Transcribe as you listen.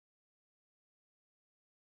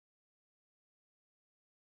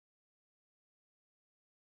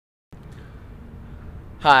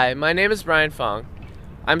Hi, my name is Bryan Fong.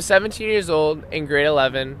 I'm 17 years old in grade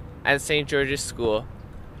 11 at St. George's School.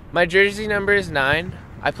 My jersey number is 9.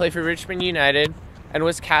 I play for Richmond United and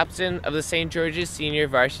was captain of the St. George's senior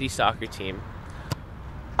varsity soccer team.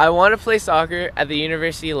 I want to play soccer at the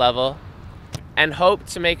university level and hope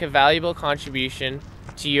to make a valuable contribution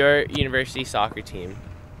to your university soccer team.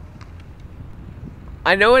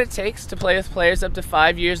 I know what it takes to play with players up to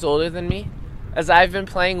 5 years older than me, as I've been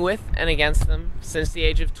playing with and against them since the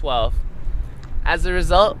age of 12. As a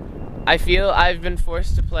result, I feel I've been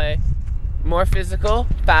forced to play more physical,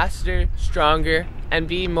 faster, stronger, and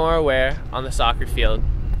be more aware on the soccer field.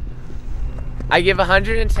 I give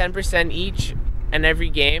 110% each and every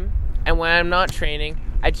game, and when I'm not training,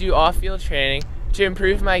 I do off-field training to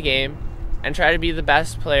improve my game and try to be the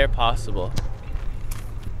best player possible.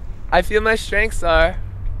 I feel my strengths are,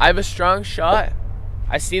 I have a strong shot,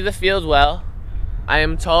 I see the field well, I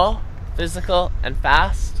am tall, physical, and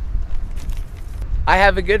fast. I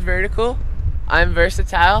have a good vertical. I am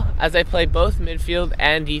versatile as I play both midfield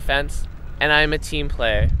and defense, and I am a team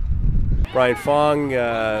player. Bryan Fong,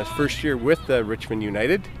 first year with Richmond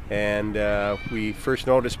United, and we first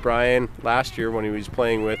noticed Bryan last year when he was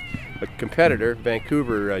playing with a competitor,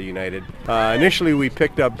 Vancouver United. Initially we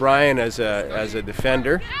picked up Bryan as a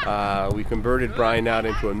defender. We converted Bryan out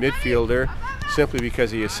into a midfielder simply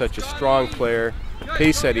because he is such a strong player,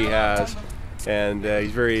 pace that he has, and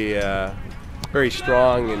he's very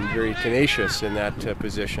strong and very tenacious in that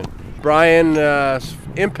position. Bryan's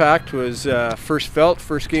impact was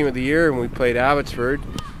first game of the year when we played Abbotsford.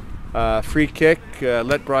 Free kick,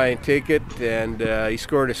 let Bryan take it, and he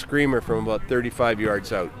scored a screamer from about 35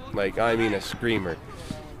 yards out. Like, I mean a screamer.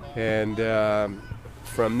 And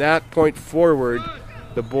from that point forward,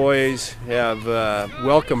 the boys have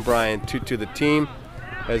welcomed Bryan to the team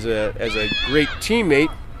as a great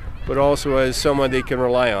teammate, but also as someone they can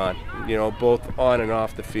rely on, you know, both on and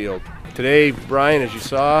off the field. Today, Bryan, as you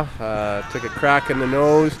saw, took a crack in the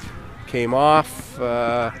nose, came off.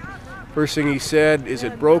 First thing he said, "Is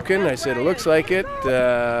it broken?" I said, "It looks like it."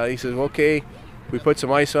 He says, "Okay." We put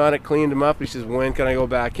some ice on it, cleaned him up. He says, "When can I go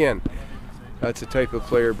back in?" That's the type of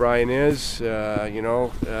player Bryan is.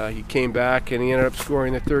 He came back and he ended up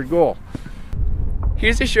scoring the 3rd goal.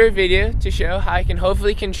 Here's a short video to show how I can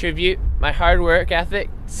hopefully contribute my hard work ethic,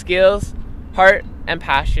 skills, heart, and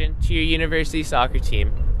passion to your university soccer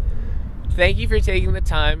team. Thank you for taking the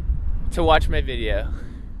time to watch my video.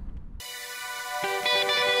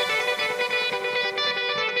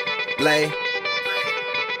 Lay,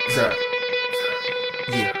 sir,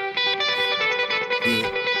 yeah,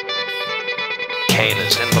 Kane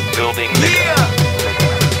is in the building, nigga.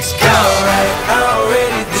 Alright,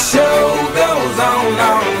 already the show goes on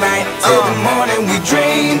all night. Till the morning we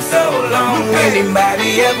dream so long.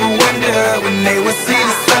 Anybody ever wonder when they would see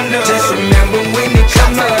the sun up? Just remember when it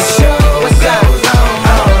comes up, the show goes on.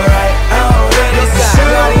 Alright, already the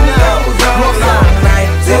show goes on all night.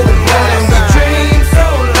 Till the morning we dream so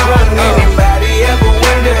long. Anybody ever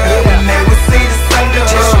wonder when they would see the sun up?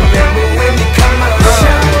 Just remember when it comes up, the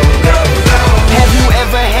show goes on. Have you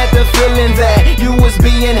ever had the feeling that you was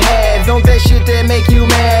being had? Don't that shit that make you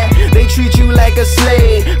mad? They treat you like a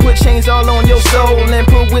slave, put chains all on your soul and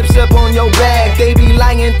put whips up on your back. They be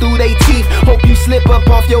lying through they teeth, hope you slip up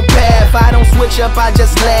off your path. I don't switch up, I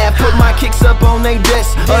just laugh, put my kicks up on they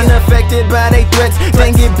desk, unaffected by they threats,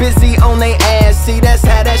 then get busy on they ass. See, that's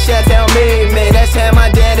how that Chateau made me, that's how my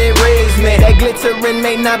daddy raised me. That glittering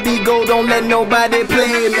may not be gold, don't let nobody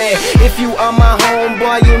play me. If you are my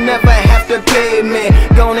homeboy, you never have to pay me.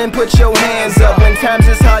 Go on and put your hands up, when times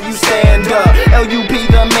is hard you stand up. LUP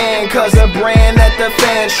the man, cause a brand that the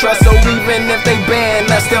fans trust. So even if they ban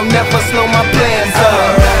us, they'll never slow my plans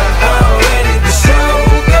up. Already the show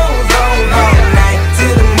goes on all night.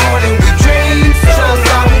 Till the morning we dream so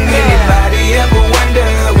long. Anybody ever wonder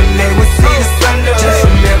when they would see the sun up? Just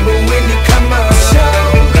remember when you come up, the show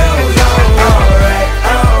goes on. Alright,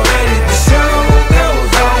 already the show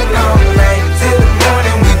goes on all night. Till the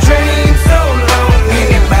morning we dream so long.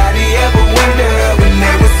 Anybody ever wonder when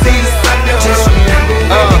they would see the sun up? Just remember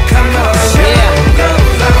when you come up, the show goes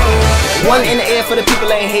on. 1 in the air for the people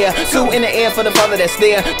ain't here. 2 in the air for the father that's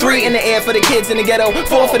there. 3 in the air for the kids in the ghetto.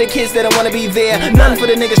 4 for the kids that don't wanna be there. None for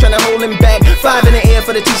the niggas trying to hold him back. 5 in the air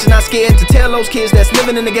for the teachers not scared to tell those kids that's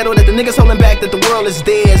living in the ghetto that the niggas holding back, that the world is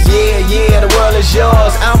theirs. Yeah, the world is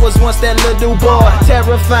yours. I was once that little boy,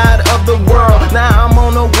 terrified of the world. Now I'm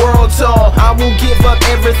on a world tour. I will give up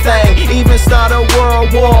everything, even start a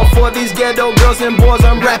world war. For these ghetto girls and boys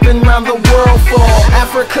I'm rapping around the world for.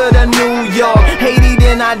 Africa to New York, Haiti to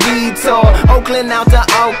then I detour. Oakland out to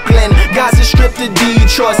Oakland, Gaza Strip to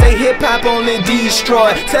Detroit. Say hip-hop only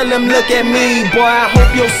destroy. Tell them look at me, boy. I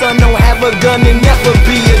hope your son don't have a gun and never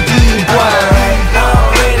be a D-boy.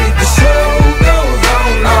 Already the show goes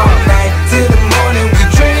on all night till the morning we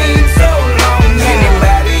dream so long.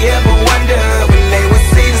 Anybody ever wonder when they would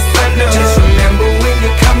see the sun up? Just remember when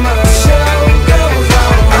you come up, the show goes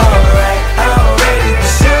on. Alright, already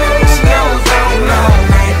the show goes on all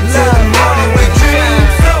night till the morning we dream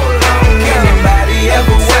so long. Anybody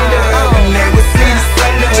ever wonder when they would see the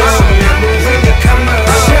sun up? Just remember when you come up,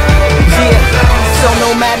 the show goes on. So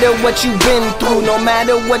no matter what you've been through, no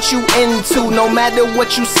matter what you into, no matter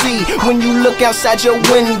what you see when you look outside your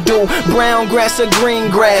window, brown grass or green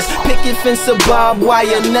grass, picket fence or barbed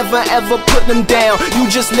wire, never ever put them down. You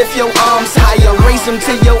just lift your arms higher, raise them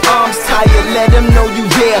till your arms tired. Let them know you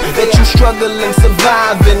there, that you struggling,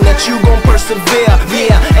 surviving, that you gon' persevere.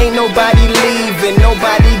 Yeah, ain't nobody leaving,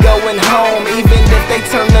 nobody going home. Even if they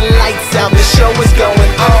turn the lights out, the show is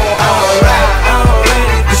going on.